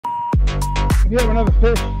We have another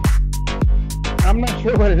fish. I'm not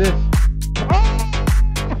sure what it is. Oh!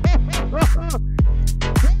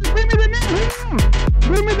 Bring me the net, hurry!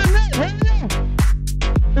 Bring me the net, hurry!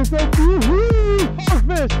 It's a huge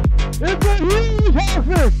hogfish! It's a huge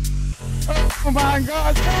hogfish! Oh my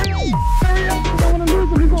God! Hurry up! Hurry up! I don't want to lose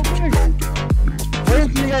him. He's so big. Wait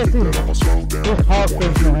until you guys see this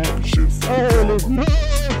hogfish, man. Holy smoke!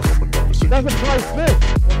 That's a price fish.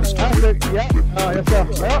 That's it. Yeah. Yes, sir.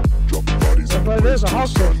 Well, that's what it is. A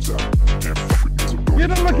hogfish. You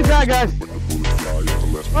don't look at that, guys.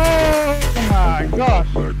 Oh my gosh.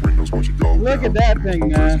 Look at that thing,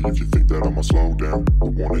 man. If you think that I'ma slow down, I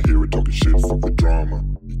wanna hear it talking shit for the drama.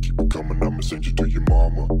 You keep it coming, I'ma send you to your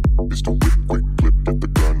mama. It's the whip, quick clip, get the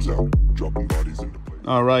guns out. Dropping bodies in the place.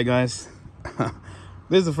 All right, guys.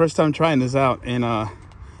 This is the first time trying this out, and I'm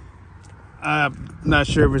not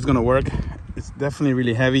sure if it's gonna work. It's definitely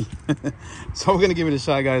really heavy. So we're gonna give it a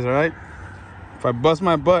shot, guys. All right. If I bust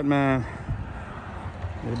my butt, man,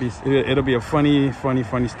 it'll be a funny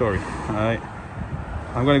story. All right.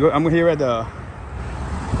 I'm here at the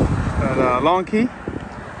Long Key.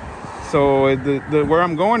 So where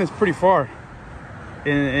I'm going is pretty far,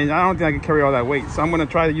 and I don't think I can carry all that weight. So I'm gonna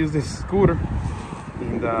try to use this scooter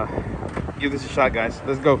and give this a shot, guys.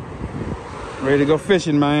 Let's go. Ready to go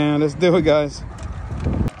fishing, man. Let's do it, guys.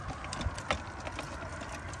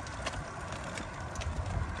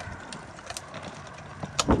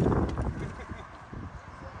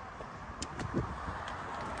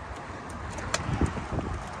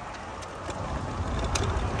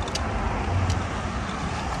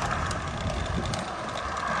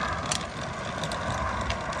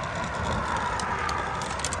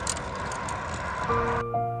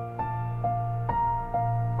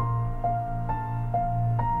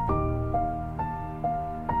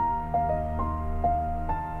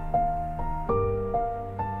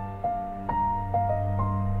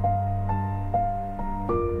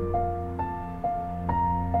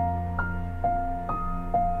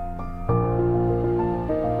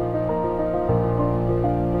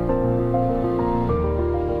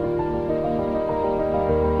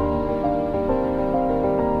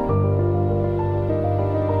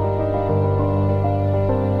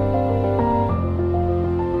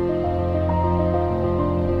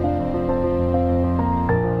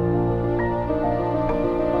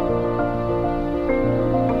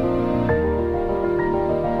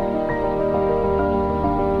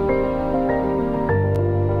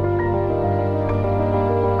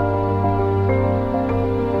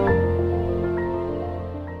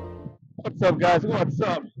 What's up, guys? What's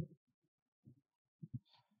up?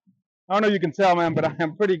 I don't know if you can tell, man, but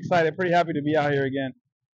I'm pretty excited, pretty happy to be out here again,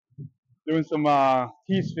 doing some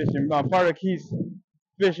Keys fishing, part of Keys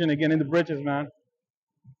fishing again in the bridges, man.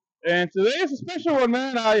 And today is a special one,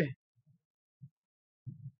 man.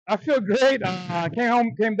 I feel great. I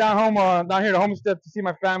came down here to Homestead to see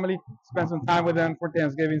my family, spend some time with them for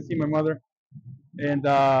Thanksgiving, see my mother. And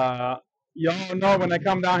y'all know when I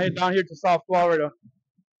come down here to South Florida,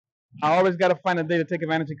 I always got to find a day to take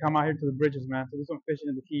advantage and come out here to the bridges, man, to do some fishing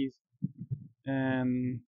in the Keys.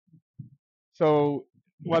 And so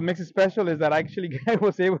what makes it special is that I actually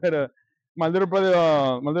was able to, my little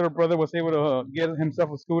brother was able to get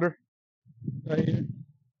himself a scooter right here.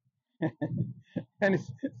 and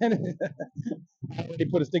I already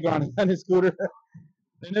put a sticker on his scooter.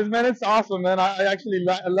 And this, man, it's awesome, man. I actually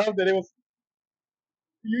loved it. It was,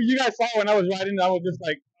 you guys saw when I was riding, I was just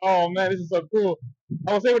like, oh man, this is so cool.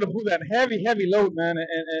 I was able to pull that heavy load, man,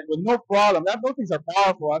 and with no problem. Those things are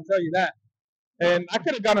powerful, I'll tell you that. And I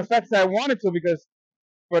could have gone as fast as I wanted to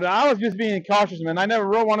but I was just being cautious, man. I never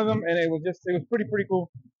rode one of them, and it was pretty cool.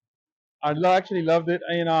 I actually loved it.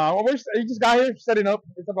 And we just got here setting up.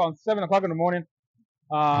 It's about 7 o'clock in the morning.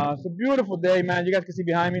 It's a beautiful day, man. You guys can see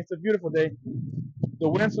behind me. It's a beautiful day. The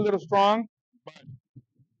wind's a little strong, but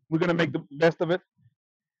we're gonna make the best of it.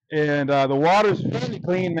 And the water's fairly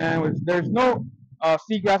clean, man. There's no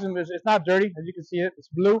seagrass, and it's not dirty, as you can see it. It's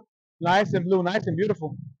blue, nice and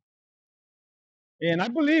beautiful. And I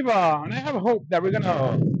believe, and I have a hope that we're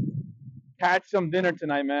gonna catch some dinner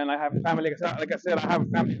tonight, man. I have a family, like I said, I have a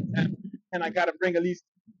family of 10, and I gotta bring at least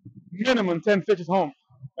minimum 10 fishes home.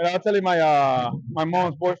 And I'll tell you, my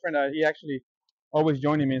mom's boyfriend, he actually always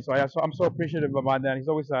joining me, so I'm so appreciative about that. He's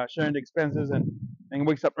always sharing the expenses and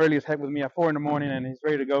wakes up early as heck with me at 4 in the morning, and he's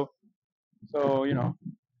ready to go. So,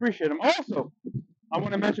 appreciate him. Also, I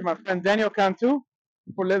want to mention my friend Daniel Cantu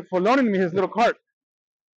for loaning me his little cart.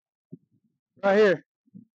 Right here.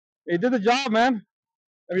 It did the job, man.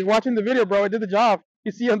 If you're watching the video, bro, it did the job.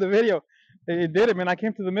 You see on the video. It did it, man. I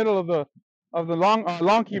came to the middle of of the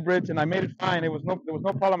long key bridge, and I made it fine. There was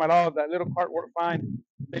no problem at all. That little cart worked fine.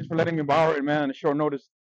 Thanks for letting me borrow it, man, on a short notice.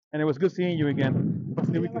 And it was good seeing you again.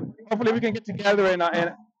 Hopefully we can get together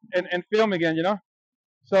and film again, you know.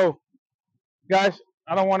 So, guys,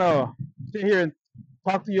 I don't want to sit here and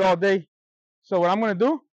talk to you all day. So what I'm gonna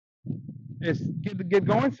do is get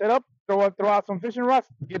going, set up, throw out some fishing rods,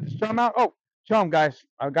 get the chum out. Oh, chum, guys,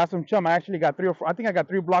 I got some chum. I actually got 3 or 4. I think I got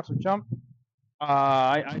 3 blocks of chum.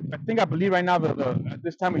 I believe right now at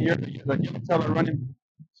this time of year the yellowtail are running.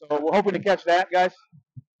 So we're hoping to catch that, guys.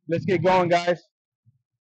 Let's get going, guys.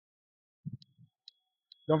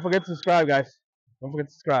 Don't forget to subscribe, guys. Don't forget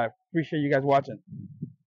to subscribe. Appreciate you guys watching.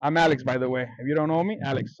 I'm Alex, by the way. If you don't know me,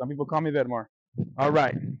 Alex. Some people call me Vedmore. All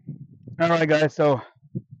right, guys. So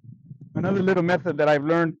another little method that I've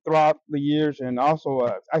learned throughout the years, and also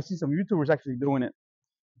I see some YouTubers actually doing it.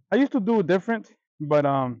 I used to do it different, but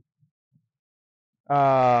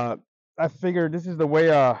I figured this is the way.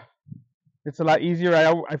 It's a lot easier.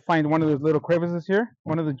 I find one of those little crevices here,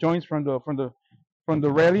 one of the joints from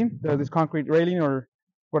the railing, this concrete railing or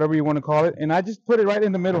whatever you want to call it, and I just put it right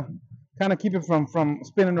in the middle, kind of keep it from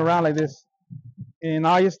spinning around like this, and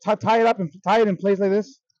I just tie it up and tie it in place like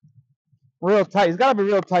this, real tight. It's gotta be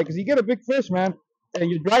real tight because you get a big fish, man, and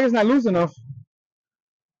your drag is not loose enough.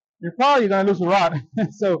 You're probably gonna lose the rod.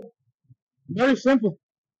 So very simple,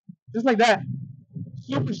 just like that.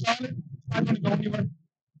 Super solid. It's not gonna go anywhere.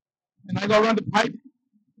 And I go around the pipe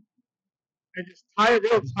and just tie it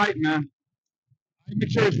real tight, man. I make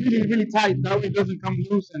sure it's really, really tight. That way it doesn't come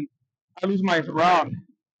loose and I lose my rod.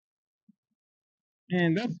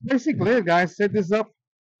 And that's basically it, guys. Set this up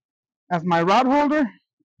as my rod holder.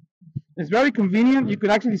 It's very convenient. You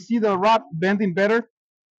could actually see the rod bending better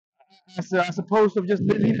as opposed to just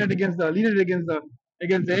leaning it against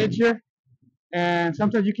the edge here. And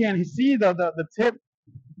sometimes you can't see the tip,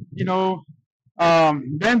 you know,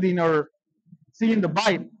 bending or seeing the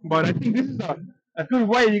bite. But I think this is a good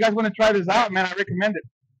way. You guys want to try this out, man? I recommend it.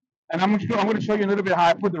 And I'm going to show you a little bit how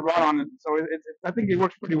I put the rod on it. So I think it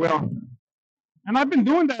works pretty well. And I've been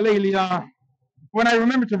doing that lately. When I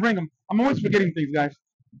remember to bring them, I'm always forgetting things, guys.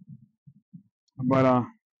 But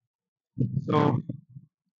so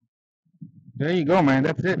there you go, man.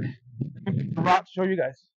 That's it. Let me pick the rod to show you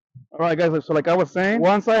guys. All right, guys. So like I was saying,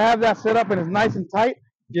 once I have that set up and it's nice and tight,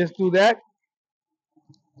 just do that.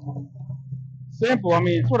 Simple. I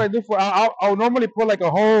mean, that's what I do for. I'll normally put like a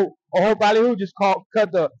whole ballyhoo. Just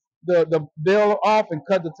cut the bill off and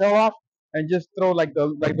cut the tail off, and just throw like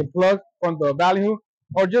the plug from the ballyhoo,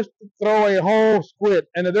 or just throw a whole squid.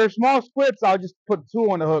 And if they're small squids, I'll just put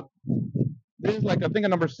 2 on the hook. This is like I think a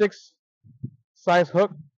number 6 size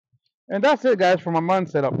hook, and that's it, guys, for my mun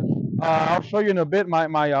setup. I'll show you in a bit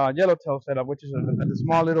my yellowtail setup, which is the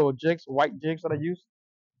small little jigs, white jigs that I use.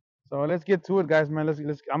 So let's get to it, guys, man.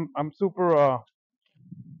 I'm super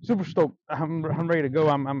stoked. I'm ready to go.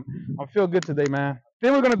 I feel good today, man. I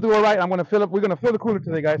think we're gonna do all right. We're gonna fill the cooler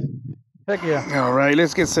today, guys. Heck yeah. All right,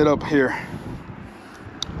 let's get set up here.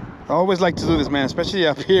 I always like to do this, man, especially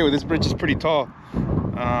up here where this bridge is pretty tall.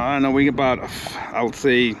 I don't know, we get about, I would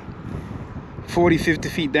say 40-50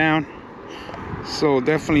 feet down. So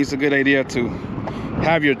definitely it's a good idea to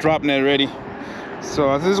have your drop net ready.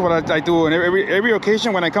 So this is what I do on every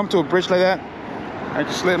occasion when I come to a bridge like that. I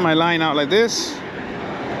just let my line out like this,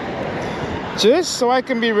 just so I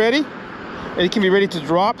can be ready. It can be ready to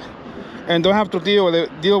drop and don't have to deal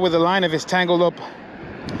with the line if it's tangled up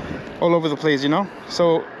all over the place, you know.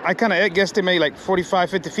 So I kind of guesstimate like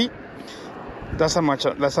 45-50 feet. That's how much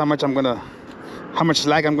how much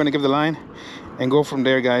slack I'm gonna give the line, and go from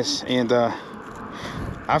there, guys. And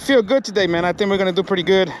I feel good today, man. I think we're gonna do pretty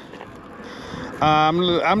good. I'm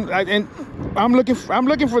looking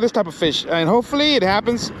for this type of fish, and hopefully it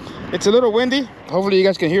happens. It's a little windy. Hopefully you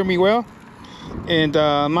guys can hear me well, and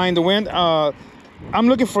mind the wind. I'm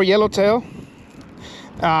looking for yellowtail.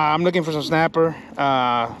 I'm looking for some snapper,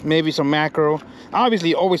 maybe some mackerel.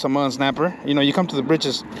 Obviously, always a mun snapper. You know, you come to the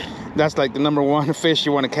bridges, that's like the #1 fish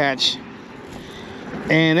you want to catch.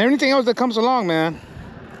 And everything else that comes along, man.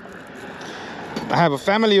 I have a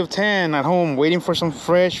family of 10 at home waiting for some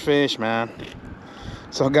fresh fish, man.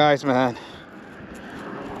 So, guys, man,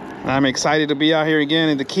 I'm excited to be out here again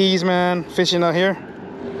in the Keys, man. Fishing out here.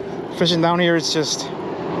 Fishing down here, it's just,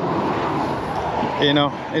 you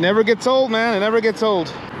know, it never gets old, man. It never gets old.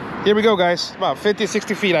 Here we go, guys. About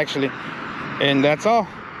 50-60 feet, actually. And that's all.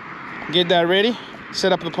 Get that ready.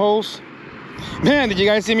 Set up the poles. Man, did you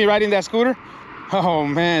guys see me riding that scooter? Oh,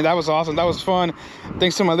 man, that was awesome. That was fun.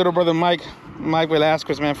 Thanks to my little brother, Mike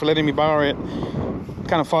Velasquez, man, for letting me borrow it.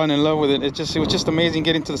 kind of fallen in love with it. It was just amazing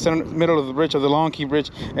getting to the middle of the bridge, of the Long Key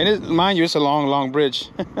Bridge. And mind you, it's a long bridge.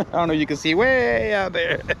 I don't know if you can see way out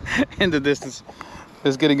there in the distance.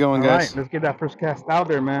 Let's get it going, guys. All right, let's get that first cast out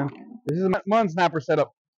there, man. This is a mud snapper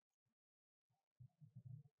setup.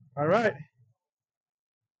 All right,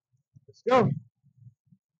 let's go.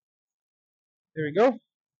 There we go.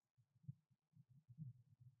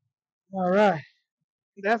 All right,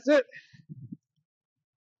 that's it.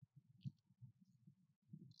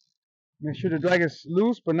 Make sure the drag is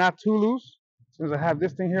loose, but not too loose. As soon as I have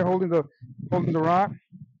this thing here holding the rod, I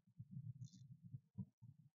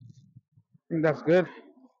think that's good.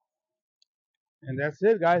 And that's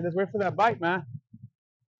it, guys. Let's wait for that bite, man.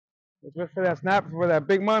 Let's wait for that snap, for that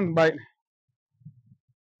big mun bite.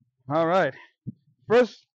 All right.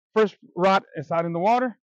 First rod is out in the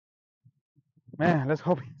water. Man, let's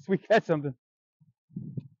hope we catch something.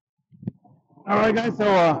 All right, guys. So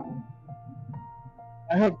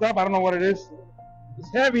I hooked up. I don't know what it is. It's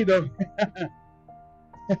heavy though.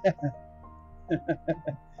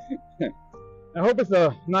 I hope it's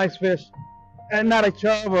a nice fish and not a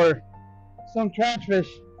chub or some trash fish.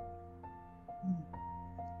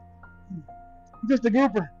 Just a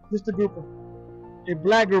grouper. Just a grouper. A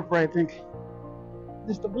black grouper, I think.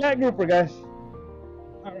 Just a black grouper, guys.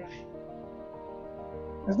 All right.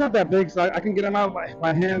 It's not that big, so I can get him out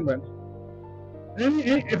by hand, but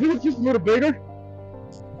if it was just a little bigger,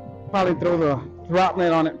 probably throw the drop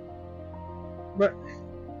net on it. But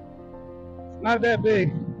not that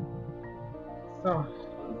big. So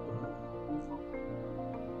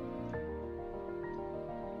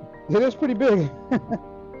it is pretty big.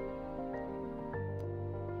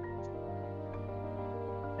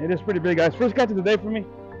 It is pretty big, guys. First catch of the day for me.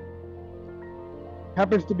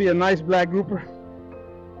 Happens to be a nice black grouper.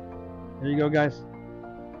 There you go, guys.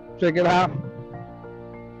 Check it out.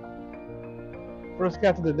 First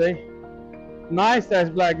catch of the day. Nice ass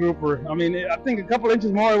black grouper. I mean, I think a couple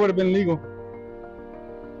inches more it would have been legal.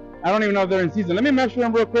 I don't even know if they're in season. Let me measure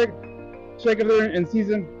them real quick. Check if they're in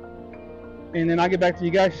season. And then I'll get back to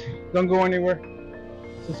you guys. Don't go anywhere.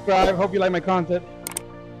 Subscribe. Hope you like my content.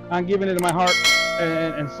 I'm giving it my heart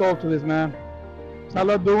and soul to this, man. So I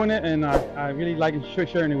love doing it, and I really like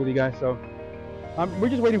sharing it with you guys. So we're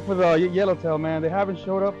just waiting for the yellowtail, man. They haven't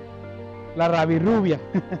showed up. La Rabirubia.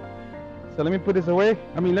 So let me put this away.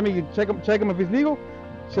 I mean, let me check them if it's legal.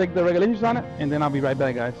 Check the regulations on it, and then I'll be right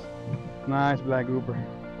back, guys. Nice black grouper.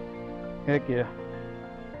 Heck yeah.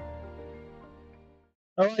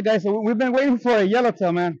 All right, guys. So we've been waiting for a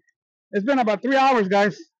yellowtail, man. It's been about 3 hours,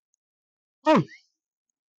 guys. Oh.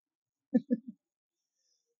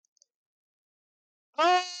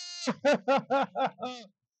 Oh.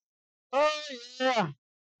 Oh yeah.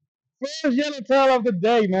 First yellowtail of the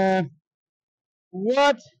day, man.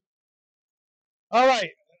 What? All right.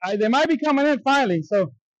 They might be coming in finally.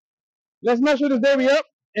 So let's measure this baby up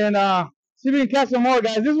and see if we can catch some more,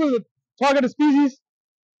 guys. This was a targeted species.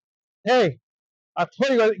 Hey, I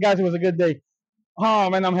told you guys it was a good day. Oh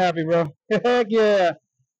man, I'm happy, bro. Heck yeah.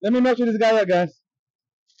 Let me measure this guy up, guys.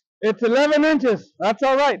 It's 11 inches. That's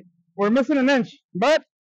all right. We're missing an inch, but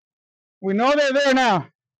we know they're there now.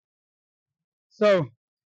 So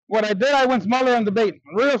what I did, I went smaller on the bait.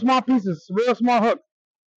 Real small pieces, real small hook.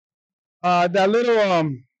 That little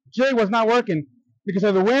jig was not working because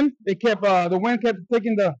of the wind. It kept the wind kept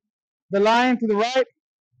taking the line to the right,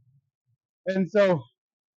 and so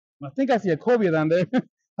I think I see a cobia down there.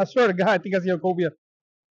 I swear to God, I think I see a cobia.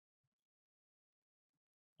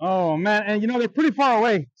 Oh man, and you know they're pretty far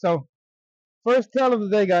away. So first tail of the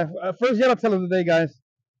day, guys. First yellowtail of the day, guys.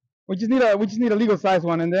 We just need a legal size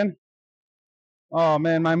one, and then oh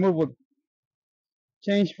man, my mood would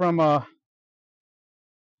change from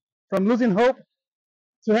losing hope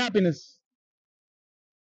to happiness.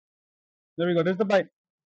 There we go. There's the bite.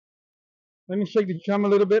 Let me shake the chum a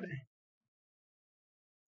little bit.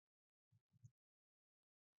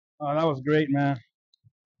 Oh, that was great, man.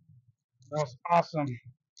 That was awesome.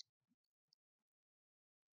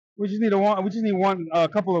 We just need a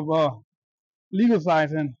couple of legal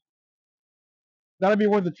size, and that'll be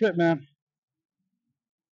worth the trip, man.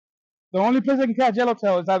 The only place I can catch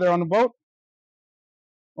yellowtail is either on the boat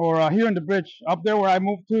or here in the bridge up there where I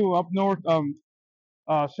moved to, up north,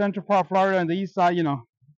 Central Park, Florida, and the east side, you know,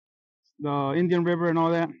 the Indian River and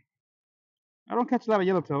all that. I don't catch a lot of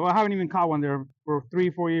yellowtail. I haven't even caught one there for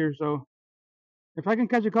 3-4 years. So if I can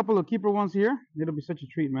catch a couple of keeper ones here, it'll be such a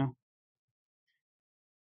treat, man.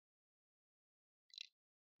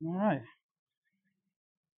 All right.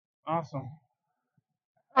 Awesome.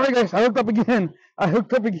 All right, guys. I hooked up again.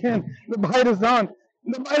 The bite is on.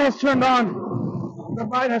 The bite has turned on. The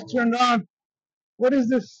bite has turned on. What is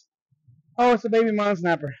this? Oh, it's a baby mud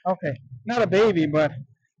snapper. Okay, not a baby, but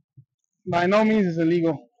by no means is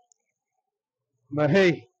illegal. But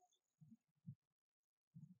hey,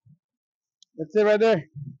 that's it right there.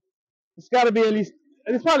 It's got to be at least.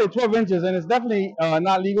 It's probably 12 inches, and it's definitely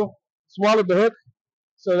not legal. Swallowed the hook,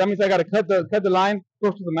 so that means I got to cut the line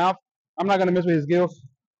close to the mouth. I'm not gonna mess with his gills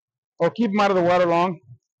or keep him out of the water long.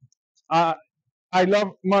 I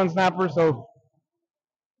love mud snapper, so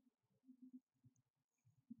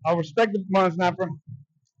I'll respect the mud snapper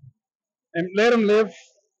and let him live,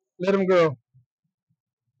 let him grow.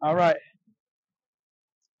 All right,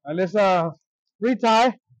 let's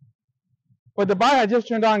retie. But the bite I just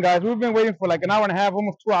turned on, guys. We've been waiting for like an hour and a half,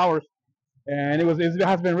 almost 2 hours, and it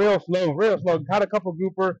has been real slow, real slow. Caught a couple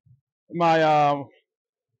grouper. My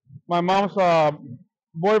mom's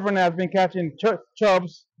boyfriend has been catching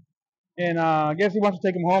chubs, and I guess he wants to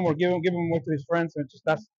take them home or give them away to his friends, and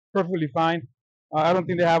that's perfectly fine. I don't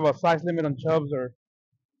think they have a size limit on chubs,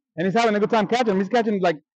 and he's having a good time catching them. He's catching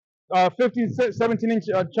like 15, 17-inch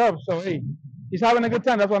chubs. So hey, he's having a good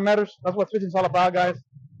time. That's what matters. That's what fishing's all about, guys.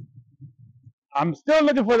 I'm still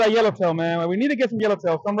looking for that yellowtail, man. We need to get some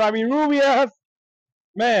yellowtail, some Ravi Rubias,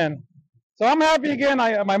 man. So I'm happy again.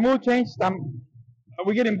 My mood changed.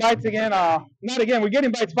 We're getting bites again. Not again. We're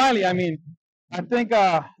getting bites finally. I mean, I think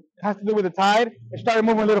it has to do with the tide. It started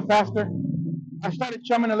moving a little faster. I started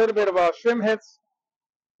chumming a little bit of shrimp heads.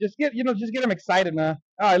 Just get them excited, man.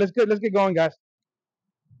 All right, let's get going, guys.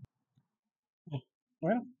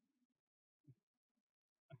 Well,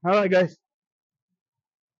 all right, guys.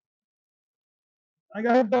 I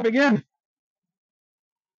got hooked up again.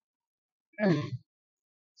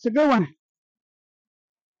 It's a good one.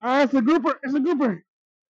 It's a grouper. It's a grouper.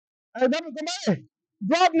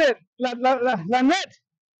 Drop net. La net.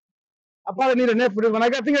 I probably need a net for this one. I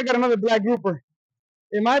think I got another black grouper.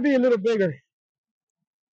 It might be a little bigger.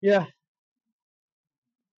 Yeah.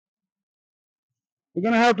 We're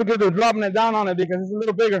going to have to get the drop net down on it because it's a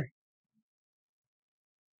little bigger.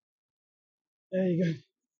 There you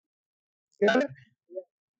go. Got it?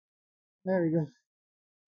 There we go.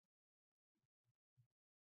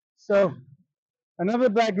 So, another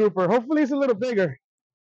black grouper. Hopefully it's a little bigger.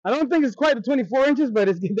 I don't think it's quite the 24 inches, but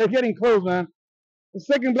they're getting close, man. The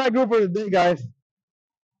second black grouper of the day, guys.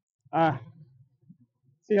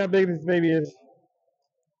 See how big this baby is.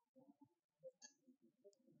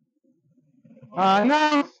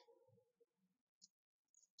 No.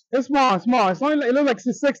 It's small, it's small. It's only, it looks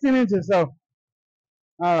like 16 inches, so.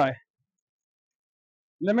 All right.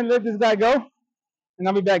 Let me let this guy go, and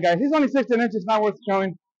I'll be back, guys. He's only 16 inches, not worth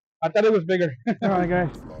showing. I thought it was bigger. All right, guys.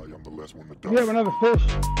 We have another fish.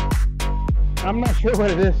 I'm not sure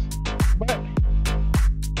what it is, but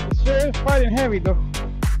it sure is fighting heavy, though.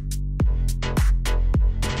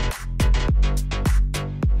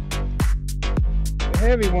 A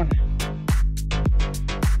heavy one.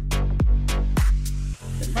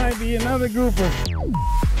 It might be another grouper.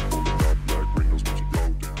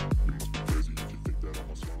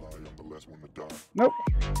 Nope.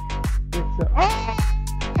 It's oh!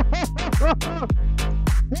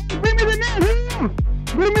 Bring me the net, hurry up!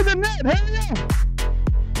 Bring me the net, hurry up!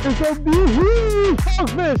 It's a huge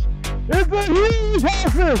hogfish! It's a huge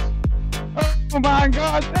hogfish! Oh my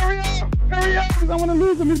God! Hurry up! Hurry up! Because I want to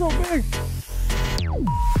lose him. He's so big.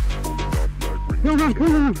 Come on!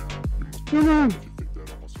 Come on! Come on!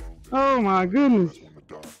 Oh my goodness!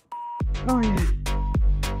 Oh yeah!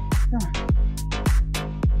 Come on.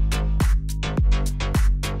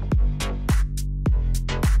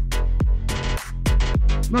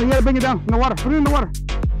 No, you gotta bring it down in the water. Put it in the water.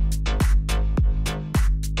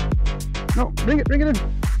 No, bring it in.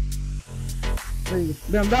 There you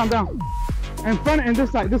go. Down. And front and this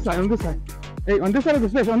side, on this side. Hey, on this side of the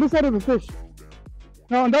fish,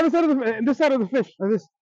 No, on the other side of this side of the fish, like this.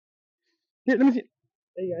 Here, let me see.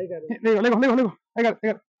 There you go, There you go, let go. I got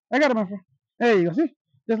it, my friend. There you go, see?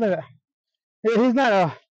 Just like that. He's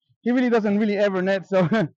not, he really doesn't really ever net, so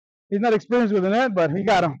he's not experienced with the net, but he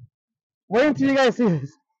got him. Wait until you guys see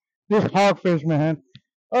this. This hogfish, man.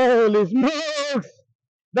 Holy smokes!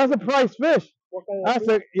 That's a prize fish. What kind of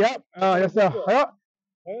fish? Yep. That's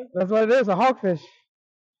what it is, a hogfish.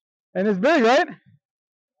 And it's big, right? I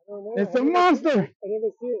don't know. It's a monster. I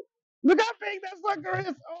never see it. Look how big that sucker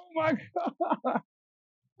is. Oh my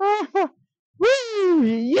God. Woo!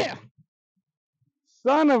 Yeah.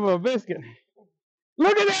 Son of a biscuit.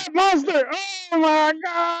 Look at that monster. Oh my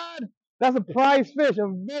God. That's a prize fish, a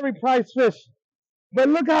very prized fish. But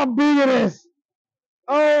look how big it is.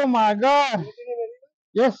 Oh my God.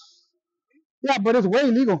 Yes. Yeah, but it's way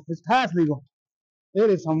legal. It's past legal. It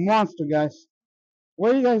is a monster, guys.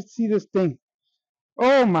 Where do you guys see this thing?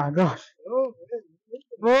 Oh my gosh. Oh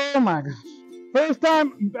my gosh. First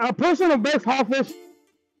time, personal best hogfish.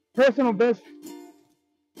 Personal best.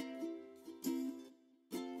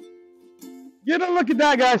 Get a look at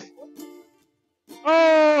that, guys.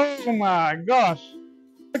 Oh my gosh.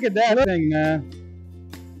 Look at that thing, man.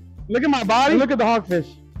 Look at my body. Look at the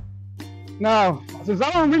hogfish. Now, since I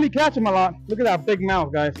don't really catch them a lot, look at that big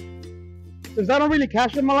mouth, guys. Since I don't really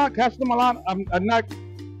catch them a lot,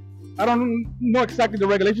 I don't know exactly the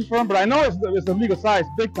regulations for them, but I know it's the legal size,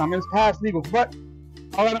 big time. It's past legal, but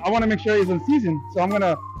I want to make sure it's in season. So I'm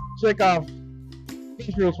gonna check off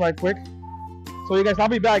fish rules right quick. So you guys, I'll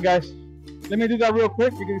be back, guys. Let me do that real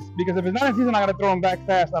quick because if it's not in season, I gotta throw them back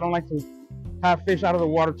fast. I don't like to have fish out of the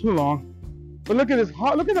water too long. But look at this.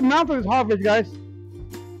 Look at the mouth of this hogfish, guys.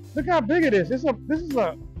 Look how big it is. This is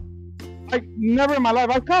a like never in my life.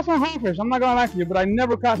 I've caught some hogfish. I'm not gonna lie to you, but I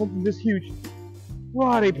never caught something this huge.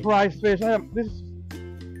 What a prize fish! Guys,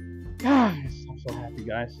 I'm so happy,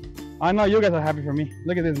 guys. I know you guys are happy for me.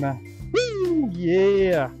 Look at this, man. Woo!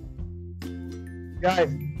 Yeah, guys.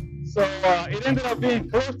 So it ended up being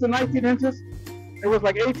close to 19 inches. It was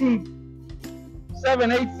like 18, 7,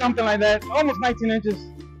 8, something like that. Almost 19 inches.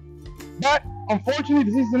 But unfortunately,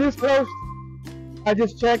 the season is closed. I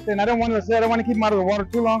just checked, and I don't want to keep them out of the water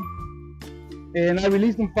too long. And I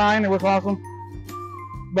released them fine. It was awesome.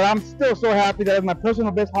 But I'm still so happy that it's my personal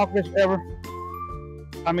best hogfish ever.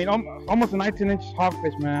 I mean, almost a 19-inch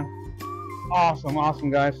hogfish, man. Awesome,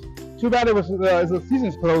 awesome, guys. Too bad the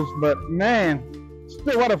season's closed, but man,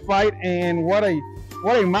 still what a fight and what a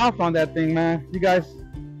mouth on that thing, man. You guys,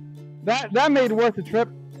 that made the trip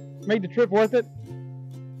worth it.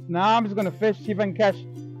 Now I'm just gonna fish, see if I can catch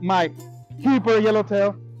my keeper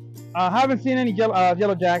yellowtail. I haven't seen any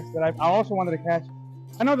yellow jacks that I also wanted to catch.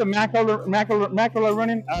 I know the mackerel are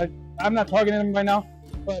running. I'm not targeting them right now,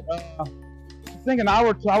 but I think an hour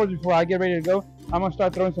or 2 hours before I get ready to go, I'm gonna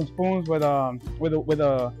start throwing some spoons with a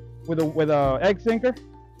egg sinker,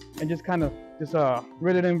 and just kind of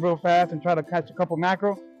reel it in real fast and try to catch a couple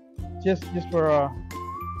mackerel, just for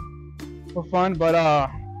fun. But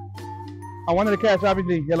I wanted to catch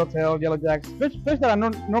obviously yellowtail, yellow jacks, fish that I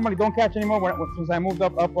normally don't catch anymore since I moved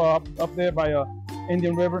up there by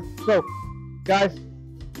Indian River. So, guys,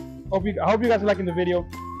 I hope you guys are liking the video.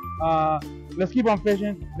 Let's keep on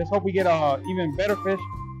fishing. Let's hope we get even better fish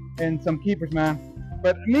and some keepers, man.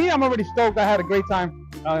 But me, I'm already stoked. I had a great time.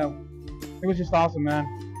 It was just awesome, man.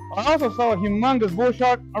 I also saw a humongous bull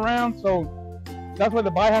shark around, so that's why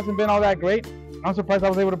the bite hasn't been all that great. I'm surprised I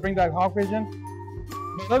was able to bring that hogfish in.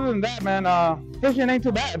 But other than that, man, fishing ain't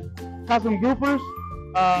too bad. Caught some groupers,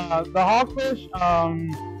 the hogfish,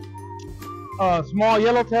 small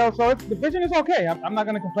yellowtail. So the fishing is okay. I'm not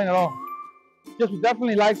gonna complain at all. Just would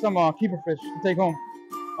definitely like some keeper fish to take home.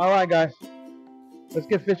 All right, guys, let's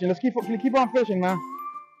get fishing. Let's keep on fishing, man.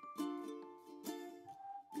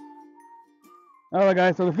 All right,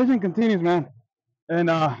 guys. So the fishing continues, man.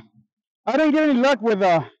 And I didn't get any luck with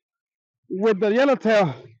the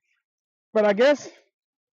yellowtail, but I guess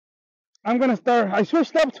I'm gonna start. I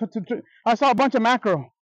switched up to I saw a bunch of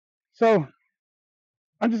mackerel, so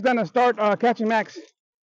I'm just gonna start catching macs.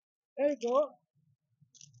 There you go.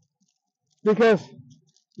 Because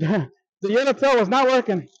the yellowtail was not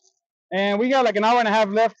working, and we got like an hour and a half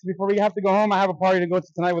left before we have to go home. I have a party to go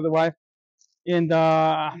to tonight with the wife, and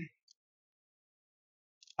I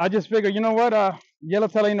just figured, you know what,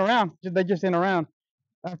 yellowtail ain't around. They just ain't around.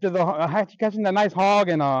 After catching that nice hog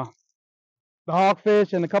and the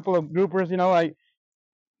hogfish and a couple of groupers, you know,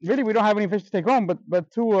 we don't have any fish to take home,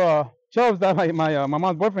 but two chubs that my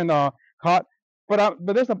mom's boyfriend caught. But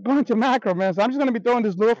there's a bunch of mackerel, man. So I'm just gonna be throwing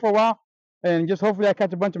this lure for a while, and just hopefully I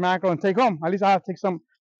catch a bunch of mackerel and take home. At least I'll have to take some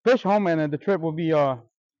fish home, and the trip will be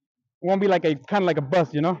won't be like kind of like a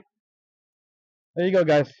bust, you know. There you go,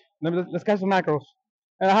 guys. Let's catch some mackerels.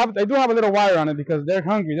 And I do have a little wire on it because they're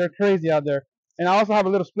hungry. They're crazy out there. And I also have a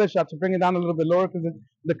little split shot to bring it down a little bit lower because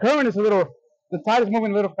the current is the tide is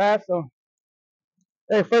moving a little fast. So,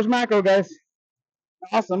 hey, first mackerel, guys.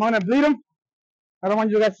 Awesome. I'm gonna bleed them. I don't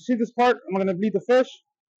want you guys to see this part. I'm gonna bleed the fish,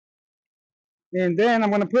 and then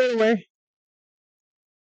I'm gonna put it away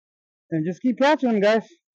and just keep catching them, guys.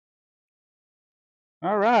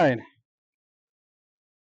 All right.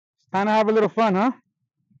 It's time to have a little fun, huh?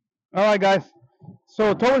 All right, guys.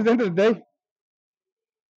 So towards the end of the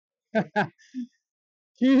day,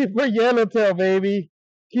 keeper yellowtail, baby.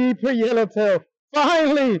 Keeper yellowtail.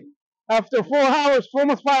 Finally, after 4 hours,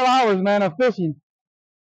 almost 5 hours, man, of fishing.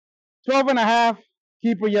 12 and a half,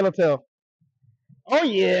 keeper yellowtail. Oh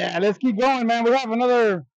yeah, let's keep going, man. We have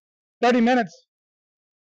another 30 minutes.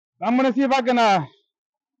 I'm gonna see if I can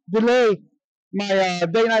delay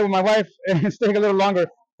date night with my wife and it's taking a little longer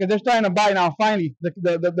because they're starting to bite now. Finally,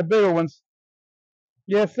 the bigger ones.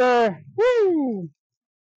 Yes, sir. Woo!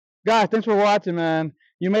 Guys, thanks for watching, man.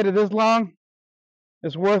 You made it this long.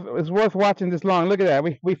 It's worth watching this long. Look at that.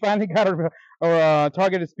 We finally got our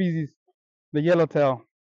targeted species, the yellowtail.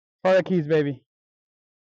 Florida Keys, baby.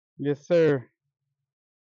 Yes, sir.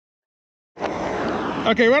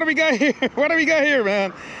 Okay, what do we got here? What do we got here,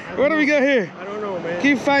 man? What do we got here? I don't know, man.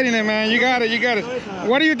 Keep fighting it, man. You got it. You got it.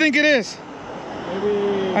 What do you think it is?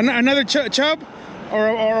 Maybe Another chub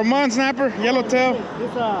or a mon snapper, yellowtail?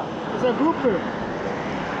 it's a grouper.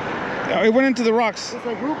 Oh, it went into the rocks. It's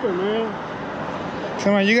a grouper, man.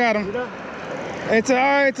 Come on, you got him. It's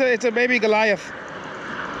a baby Goliath.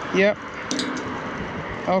 Yep.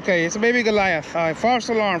 Okay, it's a baby Goliath. All right, false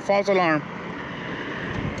alarm, false alarm.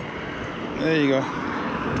 There you go.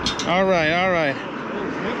 All right, all right.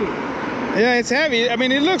 Yeah, it's heavy. I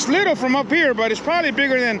mean, it looks little from up here, but it's probably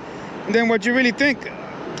bigger than what you really think.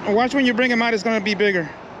 Watch when you bring him out, it's gonna be bigger.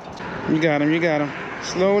 You got him, you got him.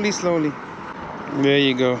 Slowly, slowly. There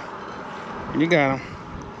you go. You got him.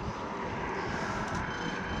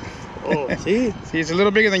 Oh, see? See, it's a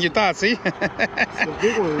little bigger than you thought, see? It's a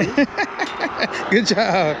big one, right? Good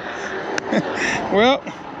job. Well,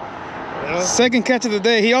 second catch of the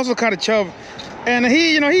day. He also caught a chub. And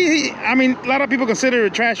he, I mean, a lot of people consider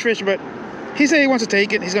it trash fish, but he said he wants to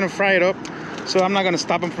take it. He's going to fry it up. So I'm not going to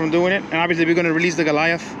stop him from doing it. And obviously we're going to release the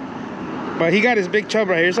Goliath. But he got his big chub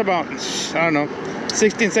right here. It's about, I don't know,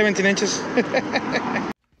 16, 17 inches.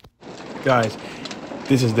 Guys,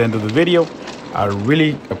 this is the end of the video. I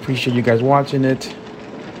really appreciate you guys watching it.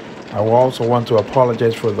 I will also want to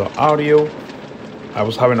apologize for the audio. I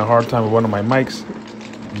was having a hard time with one of my mics,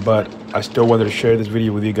 but I still wanted to share this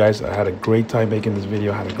video with you guys. I had a great time making this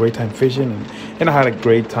video. I had a great time fishing, and I had a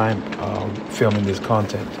great time filming this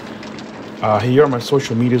content. Here are my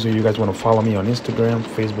social medias if you guys want to follow me on Instagram,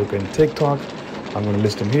 Facebook, and TikTok. I'm going to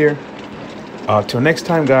list them here. Till next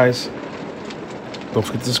time, guys, don't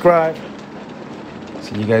forget to subscribe.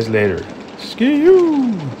 See you guys later. See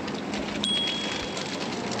you.